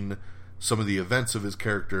shifting some of the events of his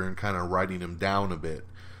character and kind of writing him down a bit.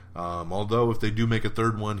 Although, if they do make a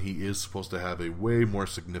third one, he is supposed to have a way more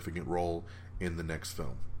significant role in the next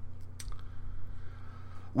film.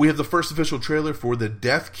 We have the first official trailer for The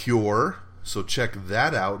Death Cure, so check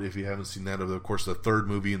that out if you haven't seen that. Of course, the third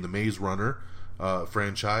movie in the Maze Runner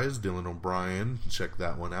franchise, Dylan O'Brien. Check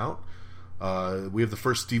that one out. We have the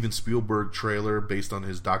first Steven Spielberg trailer based on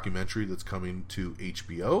his documentary that's coming to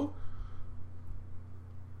HBO.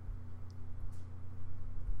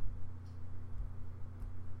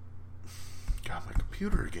 God, my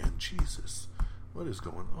computer again. Jesus. What is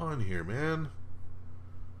going on here, man?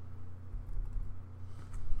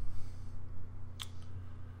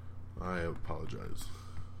 I apologize.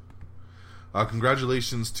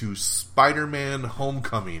 Congratulations to Spider-Man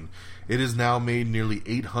Homecoming. It has now made nearly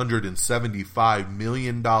 $875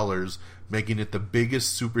 million, making it the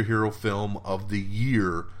biggest superhero film of the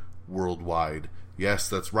year worldwide. Yes,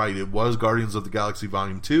 that's right. It was Guardians of the Galaxy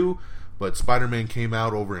Volume 2, but Spider-Man came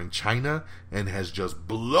out over in China and has just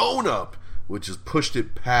blown up, which has pushed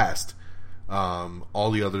it past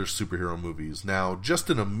all the other superhero movies. Now, just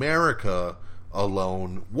in America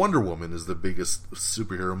alone, Wonder Woman is the biggest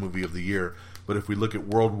superhero movie of the year. But if we look at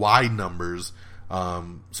worldwide numbers,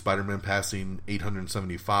 Spider-Man passing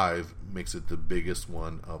 875 makes it the biggest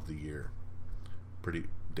one of the year. Pretty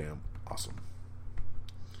damn awesome.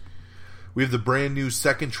 We have the brand new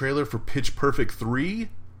second trailer for Pitch Perfect 3.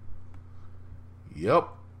 Yep.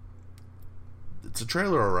 It's a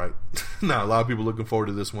trailer, alright. Now, a lot of people looking forward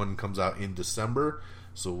to this one. Comes out in December,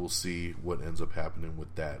 so we'll see what ends up happening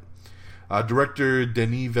with that. Director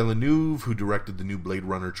Denis Villeneuve, who directed the new Blade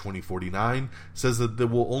Runner 2049, says that there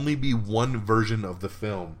will only be one version of the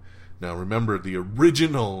film. Now, remember, the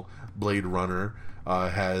original Blade Runner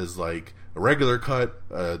has like a regular cut,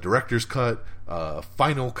 a director's cut, a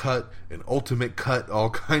final cut, an ultimate cut, all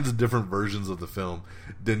kinds of different versions of the film.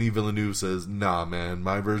 Denis Villeneuve says, nah, man,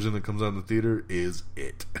 my version that comes out in the theater is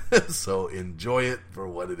it. So enjoy it for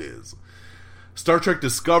what it is. Star Trek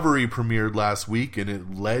Discovery premiered last week, and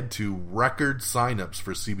it led to record signups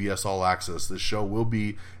for CBS All Access. This show will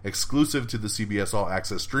be exclusive to the CBS All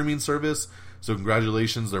Access streaming service, so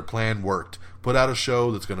congratulations, their plan worked. Put out a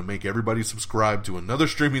show that's going to make everybody subscribe to another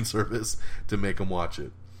streaming service to make them watch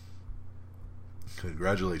it.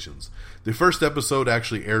 Congratulations. The first episode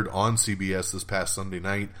actually aired on CBS this past Sunday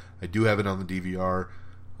night. I do have it on the DVR.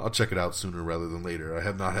 I'll check it out sooner rather than later. I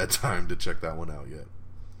have not had time to check that one out yet.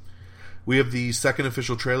 We have the second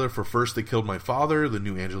official trailer for First They Killed My Father, the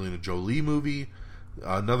new Angelina Jolie movie.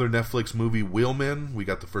 Another Netflix movie, Wheelman. We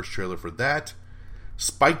got the first trailer for that.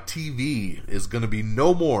 Spike TV is going to be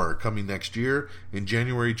no more coming next year. In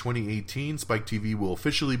January 2018, Spike TV will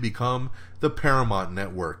officially become the Paramount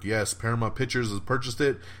Network. Yes, Paramount Pictures has purchased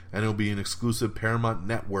it, and it will be an exclusive Paramount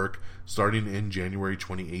Network starting in January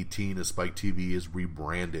 2018 as Spike TV is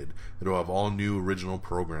rebranded. It will have all new original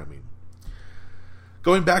programming.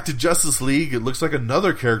 Going back to Justice League, it looks like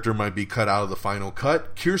another character might be cut out of the final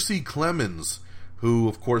cut. Kiersey Clemons, who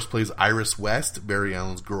of course plays Iris West, Barry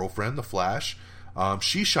Allen's girlfriend, the Flash.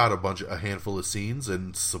 She shot a handful of scenes,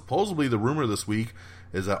 and supposedly the rumor this week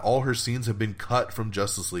is that all her scenes have been cut from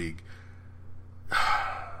Justice League.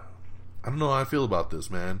 I don't know how I feel about this,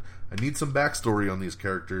 man. I need some backstory on these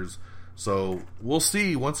characters. So we'll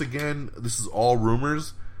see. Once again, this is all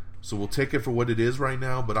rumors. So we'll take it for what it is right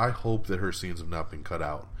now, but I hope that her scenes have not been cut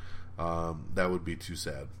out. That would be too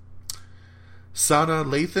sad. Sana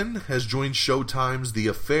Lathan has joined Showtime's The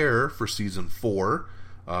Affair for Season 4.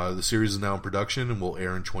 The series is now in production and will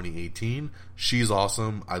air in 2018. She's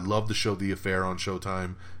awesome. I love the show The Affair on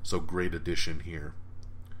Showtime, so great addition here.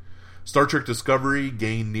 Star Trek Discovery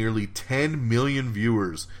gained nearly 10 million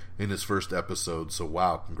viewers in its first episode, so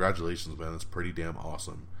wow, congratulations, man. That's pretty damn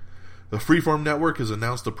awesome. The Freeform Network has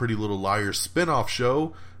announced a Pretty Little Liars spin-off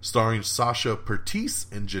show starring Sasha Pertice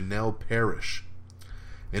and Janelle Parrish.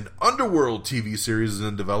 An Underworld TV series is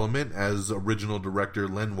in development as original director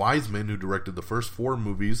Len Wiseman, who directed the first 4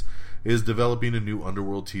 movies, is developing a new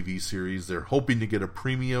Underworld TV series. They're hoping to get a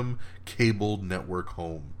premium cable network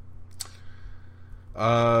home.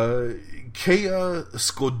 Kea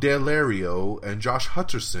Scodelario and Josh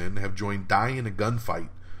Hutcherson have joined Die in a Gunfight.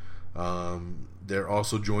 They're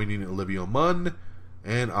also joining Olivia Munn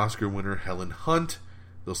and Oscar winner Helen Hunt.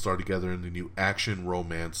 They'll star together in the new action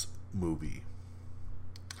romance movie.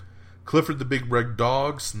 Clifford the Big Red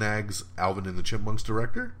Dog snags Alvin and the Chipmunks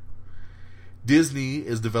director. Disney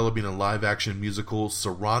is developing a live-action musical,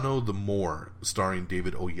 Cyrano the Moor, starring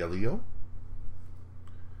David Oyelowo.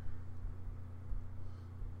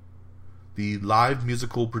 The live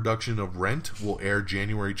musical production of Rent will air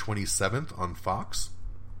January 27th on Fox.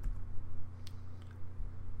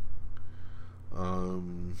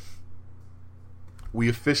 We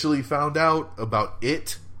officially found out about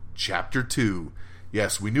It Chapter 2.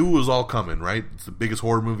 Yes, we knew it was all coming, right? It's the biggest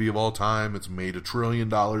horror movie of all time. It's made $1 trillion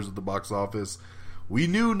at the box office. We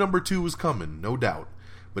knew number 2 was coming, no doubt.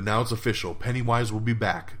 But now it's official. Pennywise will be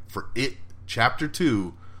back for It Chapter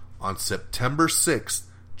 2 on September 6th,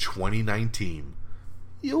 2019.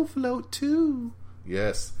 You'll float too.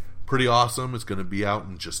 Yes, pretty awesome. It's going to be out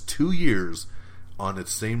in just 2 years on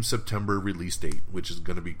its same September release date, which is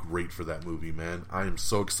going to be great for that movie, man. I am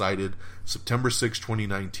so excited. September 6,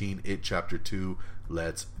 2019, It Chapter 2.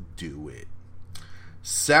 Let's do it.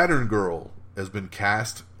 Saturn Girl has been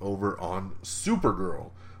cast over on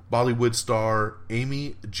Supergirl. Bollywood star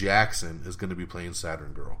Amy Jackson is going to be playing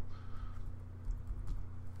Saturn Girl.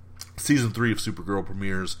 Season 3 of Supergirl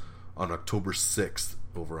premieres on October 6th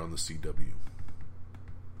over on the CW.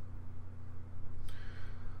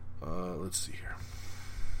 Let's see here.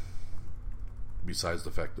 Besides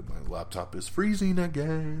the fact that my laptop is freezing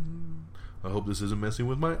again, I hope this isn't messing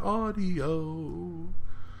with my audio.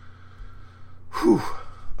 Whew.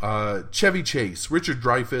 Chevy Chase, Richard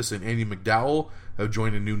Dreyfuss, and Andie MacDowell have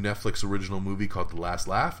joined a new Netflix original movie called The Last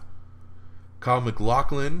Laugh. Kyle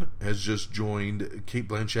MacLachlan has just joined Cate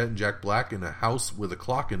Blanchett and Jack Black in A House with a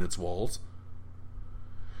Clock in Its Walls.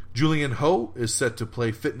 Julianne Hough is set to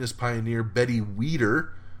play fitness pioneer Betty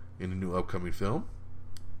Weeder in a new upcoming film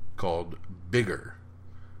called Bigger.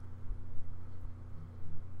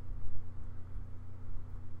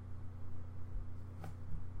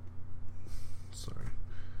 Sorry.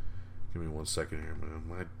 Give me 1 second here, man.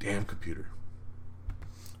 My damn computer.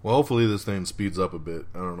 Well, hopefully this thing speeds up a bit.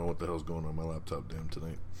 I don't know what the hell's going on my laptop damn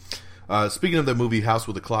tonight. Speaking of that movie, House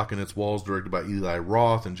with a Clock in Its Walls, directed by Eli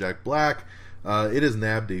Roth and Jack Black, it has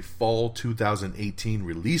nabbed a fall 2018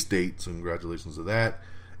 release date, so congratulations to that.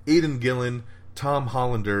 Aidan Gillen, Tom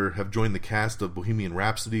Hollander have joined the cast of Bohemian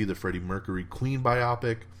Rhapsody, the Freddie Mercury Queen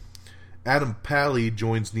biopic. Adam Pally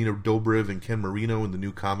joins Nina Dobrev and Ken Marino in the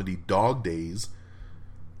new comedy Dog Days.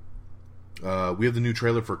 We have the new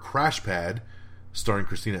trailer for Crash Pad, starring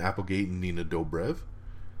Christina Applegate and Nina Dobrev.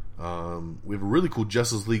 We have a really cool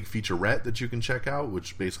Justice League featurette that you can check out,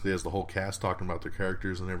 which basically has the whole cast talking about their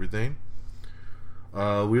characters and everything.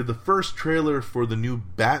 We have the first trailer for the new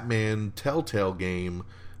Batman Telltale game,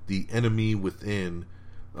 The Enemy Within.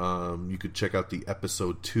 You could check out the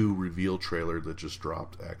episode 2 reveal trailer that just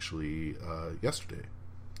dropped actually yesterday.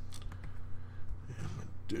 And my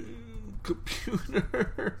damn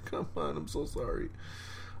computer. Come on, I'm so sorry.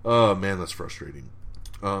 Oh man, that's frustrating.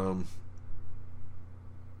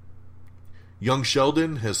 Young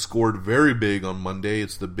Sheldon has scored very big on Monday.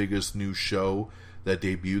 It's the biggest new show that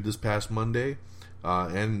debuted this past Monday.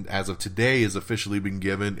 And as of today, has officially been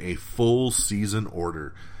given a full season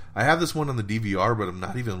order. I have this one on the DVR, but I'm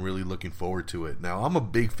not even really looking forward to it. Now, I'm a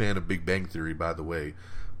big fan of Big Bang Theory, by the way,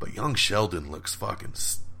 but Young Sheldon looks fucking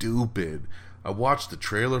stupid. I watched the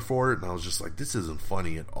trailer for it, and I was just like, this isn't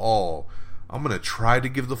funny at all. I'm going to try to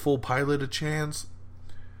give the full pilot a chance,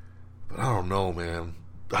 but I don't know, man.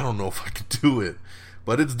 I don't know if I can do it.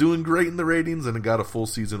 But it's doing great in the ratings, and it got a full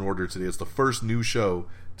season order today. It's the first new show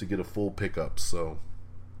to get a full pickup, so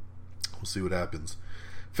we'll see what happens.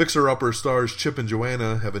 Fixer Upper stars Chip and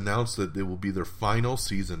Joanna have announced that it will be their final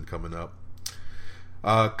season coming up.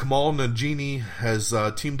 Kamal Nanjiani has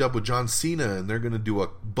teamed up with John Cena, and they're going to do a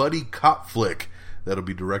buddy cop flick that'll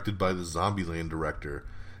be directed by the Zombieland director.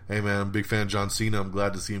 Hey man, I'm a big fan of John Cena. I'm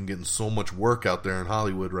glad to see him getting so much work out there in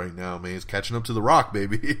Hollywood right now, man. He's catching up to The Rock,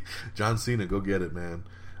 baby. John Cena, go get it, man.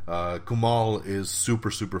 Kumail is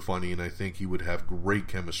super, super funny, and I think he would have great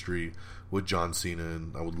chemistry with John Cena,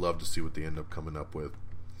 and I would love to see what they end up coming up with.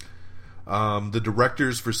 The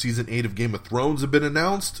directors for Season 8 of Game of Thrones have been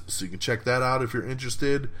announced, so you can check that out if you're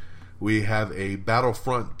interested. We have a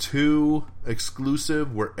Battlefront 2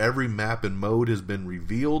 exclusive where every map and mode has been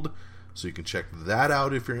revealed, so you can check that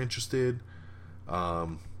out if you're interested.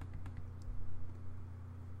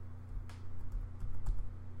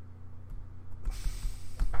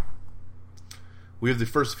 We have the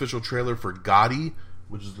first official trailer for Gotti,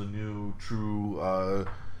 which is the new true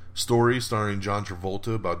story starring John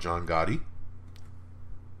Travolta about John Gotti.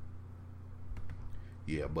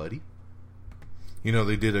 Yeah, buddy. You know,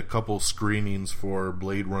 they did a couple screenings for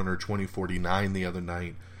Blade Runner 2049 the other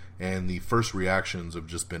night, and the first reactions have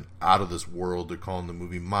just been out of this world. They're calling the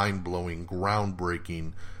movie mind-blowing,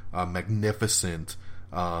 groundbreaking, magnificent,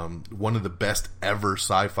 one of the best ever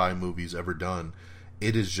sci-fi movies ever done.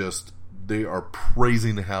 It is just, they are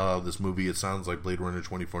praising the hell out of this movie. It sounds like Blade Runner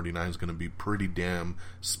 2049 is going to be pretty damn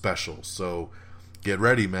special. So get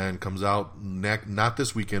ready, man. Comes out not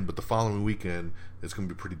this weekend, but the following weekend. It's going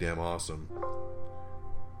to be pretty damn awesome.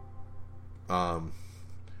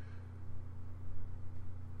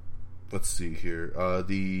 Let's see here.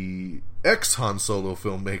 The ex-Han Solo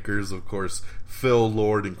filmmakers, of course, Phil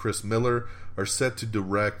Lord and Chris Miller, are set to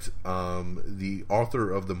direct the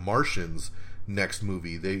author of The Martians' next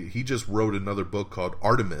movie. He just wrote another book called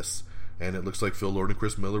Artemis, and it looks like Phil Lord and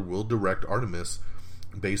Chris Miller will direct Artemis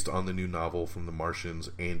based on the new novel from The Martians'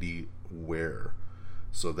 Andy Weir.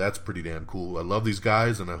 So that's pretty damn cool. I love these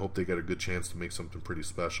guys, and I hope they get a good chance to make something pretty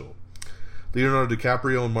special. Leonardo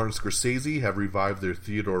DiCaprio and Martin Scorsese have revived their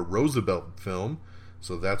Theodore Roosevelt film,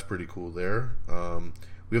 so that's pretty cool there.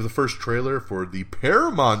 We have the first trailer for the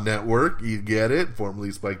Paramount Network, you get it,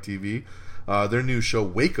 formerly Spike TV, their new show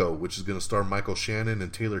Waco, which is going to star Michael Shannon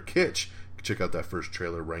and Taylor Kitsch. Check out that first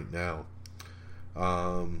trailer right now.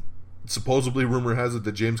 Supposedly, rumor has it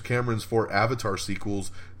that James Cameron's 4 Avatar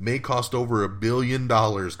sequels may cost over $1 billion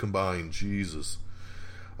combined. Jesus.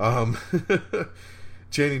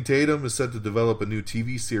 Channing Tatum is set to develop a new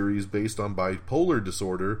TV series based on bipolar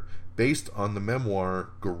disorder, based on the memoir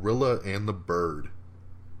Gorilla and the Bird.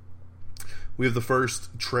 We have the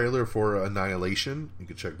first trailer for Annihilation. You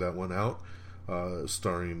can check that one out.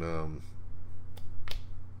 Starring...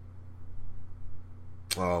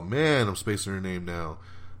 oh man, I'm spacing her name now.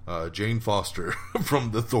 Jane Foster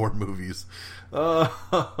from the Thor movies.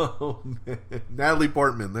 Oh, man. Natalie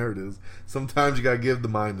Portman, there it is. Sometimes you gotta give the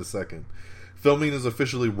mind a second. Filming is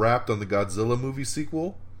officially wrapped on the Godzilla movie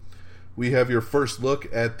sequel. We have your first look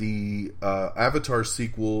at the Avatar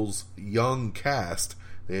sequel's young cast.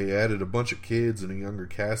 They added a bunch of kids and a younger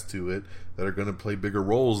cast to it that are going to play bigger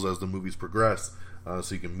roles as the movies progress.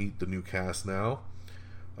 So you can meet the new cast now.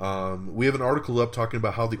 We have an article up talking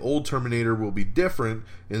about how the old Terminator will be different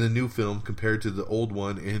in the new film compared to the old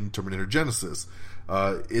one in Terminator Genesis.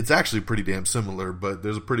 It's actually pretty damn similar, but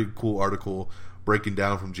there's a pretty cool article breaking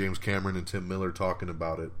down from James Cameron and Tim Miller talking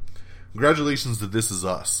about it. Congratulations to This Is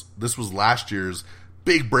Us. This was last year's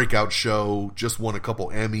big breakout show, just won a couple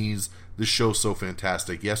Emmys. This show's so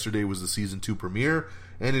fantastic. Yesterday was the season 2 premiere,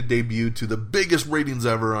 and it debuted to the biggest ratings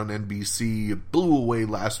ever on NBC. It blew away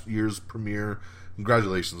last year's premiere.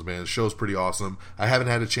 Congratulations, man. The show's pretty awesome. I haven't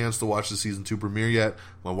had a chance to watch the season 2 premiere yet.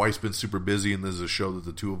 My wife's been super busy, and this is a show that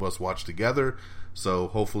the two of us watch together. So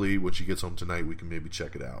hopefully when she gets home tonight, we can maybe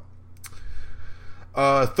check it out.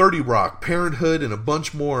 30 Rock, Parenthood, and a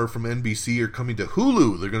bunch more from NBC are coming to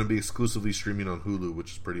Hulu. They're going to be exclusively streaming on Hulu,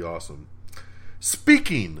 which is pretty awesome.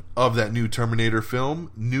 Speaking of that new Terminator film,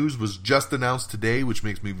 news was just announced today, which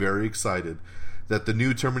makes me very excited, that the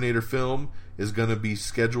new Terminator film is going to be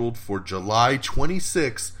scheduled for July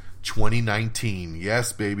 26, 2019.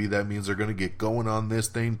 Yes, baby, that means they're going to get going on this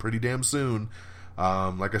thing pretty damn soon.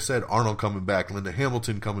 Like I said, Arnold coming back, Linda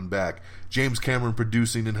Hamilton coming back, James Cameron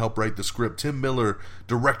producing and help write the script, Tim Miller,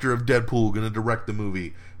 director of Deadpool, going to direct the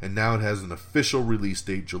movie, and now it has an official release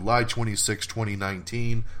date, July 26,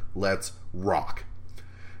 2019. Let's rock.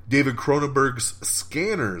 David Cronenberg's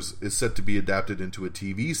Scanners is set to be adapted into a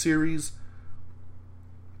TV series.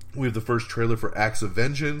 We have the first trailer for Acts of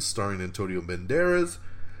Vengeance, starring Antonio Banderas.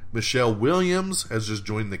 Michelle Williams has just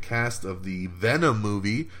joined the cast of the Venom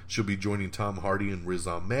movie. She'll be joining Tom Hardy and Riz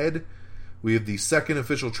Ahmed. We have the second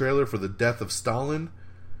official trailer for The Death of Stalin.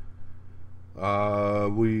 The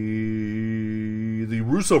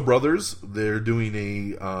Russo brothers, they're doing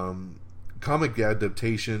a comic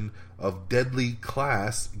adaptation of Deadly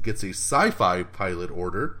Class gets a sci-fi pilot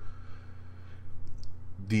order.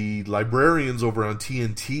 The Librarians over on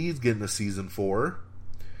TNT is getting a season 4.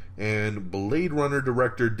 And Blade Runner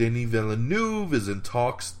director Denis Villeneuve is in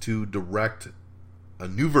talks to direct a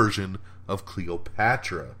new version of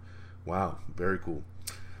Cleopatra. Wow, very cool.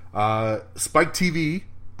 Spike TV,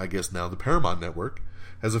 I guess now the Paramount Network,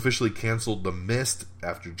 has officially canceled The Mist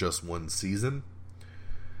after just one season.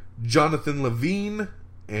 Jonathan Levine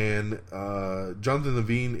is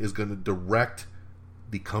going to direct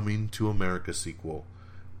the Coming to America sequel.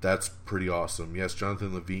 That's pretty awesome. Yes,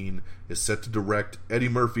 Jonathan Levine is set to direct Eddie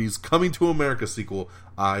Murphy's Coming to America sequel.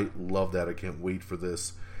 I love that. I can't wait for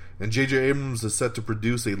this. And J.J. Abrams is set to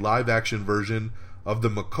produce a live-action version of the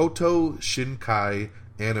Makoto Shinkai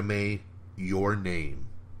anime Your Name.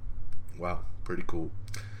 Wow, pretty cool.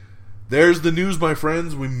 There's the news, my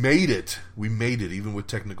friends. We made it. We made it. Even with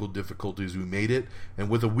technical difficulties, we made it. And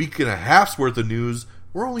with a week and a half's worth of news,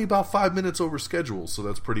 we're only about 5 minutes over schedule, so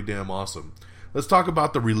that's pretty damn awesome. Let's talk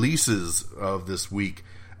about the releases of this week.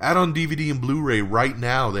 Out on DVD and Blu-ray right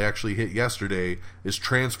now, they actually hit yesterday, is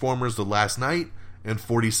Transformers The Last Knight and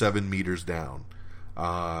 47 Meters Down.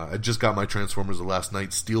 I just got my Transformers The Last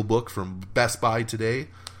Knight Steelbook from Best Buy today.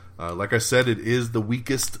 Like I said, it is the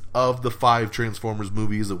weakest of the 5 Transformers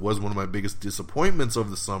movies. It was one of my biggest disappointments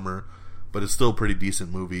of the summer, but it's still a pretty decent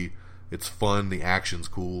movie. It's fun, the action's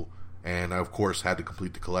cool, and I, of course, had to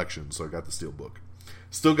complete the collection, so I got the Steelbook.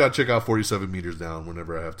 Still got to check out 47 Meters Down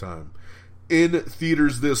whenever I have time. In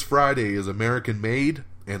theaters this Friday is American Made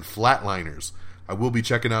and Flatliners. I will be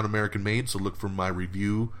checking out American Made, so look for my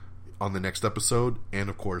review on the next episode, and,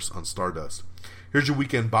 of course, on Stardust. Here's your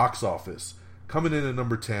weekend box office. Coming in at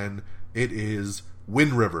number 10, it is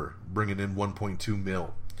Wind River, bringing in 1.2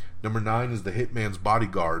 mil. Number 9 is The Hitman's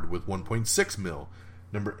Bodyguard with 1.6 mil.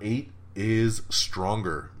 Number 8 is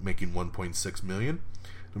Stronger, making 1.6 million.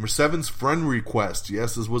 Number 7's Friend Request.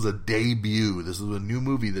 Yes, this was a debut. This is a new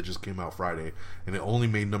movie that just came out Friday, and it only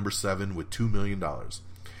made number 7 with $2 million.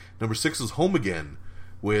 Number 6 is Home Again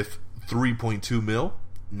with 3.2 mil.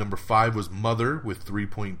 Number 5 was Mother with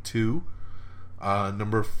 3.2.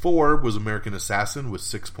 Number 4 was American Assassin with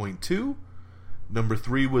 6.2. Number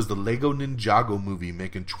 3 was the Lego Ninjago movie,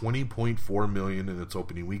 making $20.4 million in its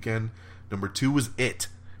opening weekend. Number 2 was It.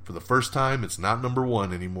 For the first time, it's not number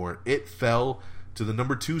 1 anymore. It fell to the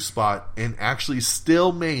number 2 spot and actually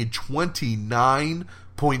still made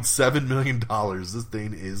 $29.7 million. This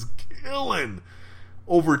thing is killing.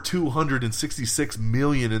 Over $266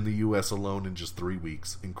 million in the U.S. alone in just 3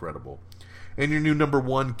 weeks. Incredible. And your new number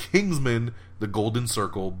 1, Kingsman, The Golden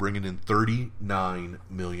Circle, bringing in $39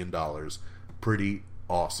 million. Pretty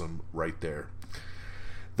awesome right there.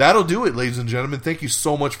 That'll do it, ladies and gentlemen. Thank you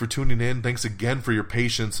so much for tuning in. Thanks again for your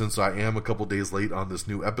patience since I am a couple days late on this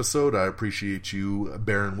new episode. I appreciate you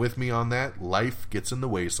bearing with me on that. Life gets in the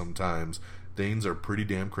way sometimes. Things are pretty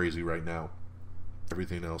damn crazy right now.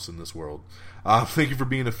 Everything else in this world. Thank you for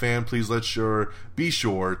being a fan. Please be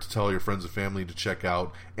sure to tell your friends and family to check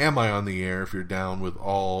out Am I on the Air if you're down with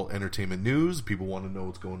all entertainment news. People want to know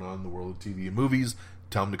what's going on in the world of TV and movies.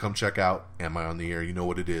 Tell them to come check out Am I on the Air. You know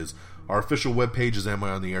what it is. Our official webpage is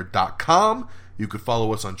amiontheair.com. You could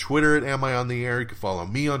follow us on Twitter at Am I on the Air. You can follow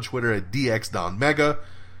me on Twitter at DXDonMega.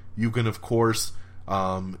 You can, of course,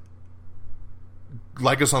 like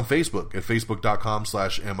us on Facebook at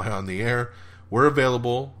facebook.com/amiontheair. We're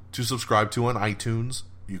available to subscribe to on iTunes.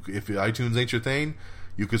 If iTunes ain't your thing,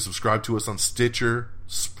 you can subscribe to us on Stitcher,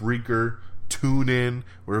 Spreaker, TuneIn.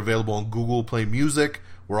 We're available on Google Play Music.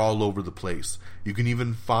 We're all over the place. You can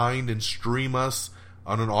even find and stream us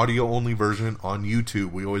on an audio-only version on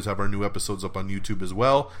YouTube. We always have our new episodes up on YouTube as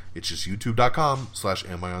well. It's just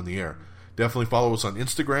youtube.com/amiontheair. Definitely follow us on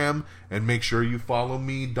Instagram, and make sure you follow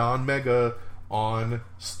me, Don Mega, on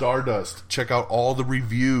Stardust. Check out all the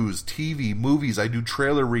reviews, TV, movies. I do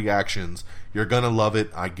trailer reactions. You're gonna love it.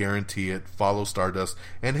 I guarantee it. Follow Stardust.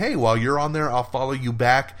 And hey, while you're on there, I'll follow you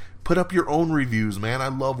back. Put up your own reviews, man. I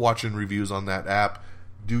love watching reviews on that app.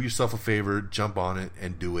 Do yourself a favor, jump on it,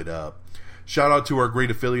 and do it up. Shout out to our great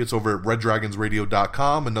affiliates over at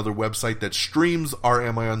RedDragonsRadio.com, another website that streams our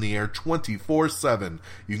Am I on the Air 24/7.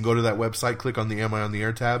 You can go to that website, click on the Am I on the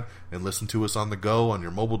Air tab, and listen to us on the go, on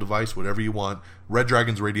your mobile device, whatever you want.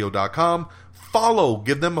 RedDragonsRadio.com.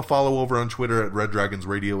 Give them a follow over on Twitter at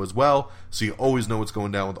RedDragonsRadio as well, so you always know what's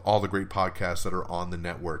going down with all the great podcasts that are on the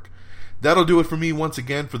network. That'll do it for me once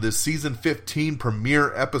again for this season 15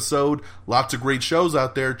 premiere episode. Lots of great shows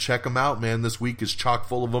out there. Check them out, man. This week is chock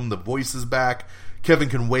full of them. The Voice is back. Kevin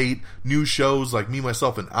Can Wait. New shows like Me,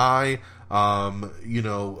 Myself, and I.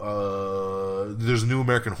 There's a new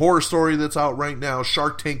American Horror Story that's out right now.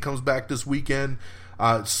 Shark Tank comes back this weekend.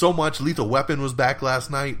 So much. Lethal Weapon was back last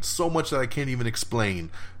night. So much that I can't even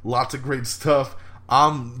explain. Lots of great stuff.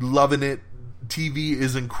 I'm loving it. TV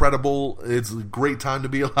is incredible. It's a great time to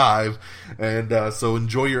be alive. And so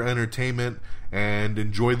enjoy your entertainment and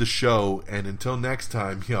enjoy the show. And until next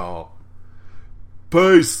time, y'all,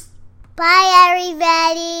 peace. Bye,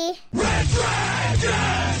 everybody. Red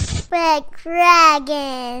Dragon! Red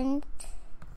Dragon.